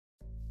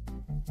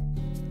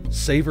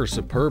Savor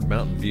superb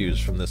mountain views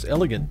from this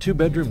elegant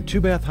 2-bedroom,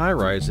 2-bath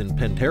high-rise in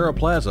Penterra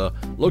Plaza,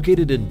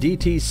 located in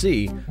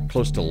DTC,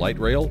 close to light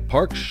rail,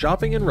 parks,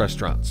 shopping, and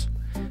restaurants.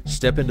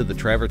 Step into the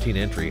travertine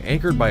entry,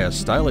 anchored by a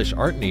stylish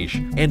art niche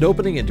and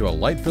opening into a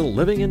light-filled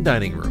living and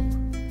dining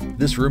room.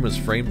 This room is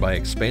framed by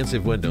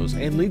expansive windows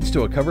and leads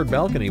to a covered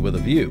balcony with a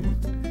view.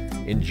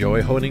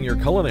 Enjoy honing your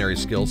culinary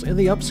skills in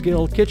the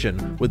upscale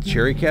kitchen with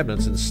cherry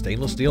cabinets and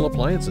stainless steel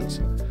appliances.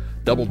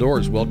 Double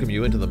doors welcome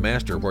you into the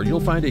master, where you'll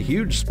find a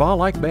huge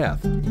spa-like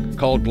bath.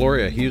 Call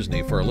Gloria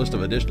Husney for a list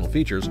of additional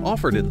features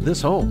offered in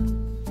this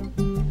home.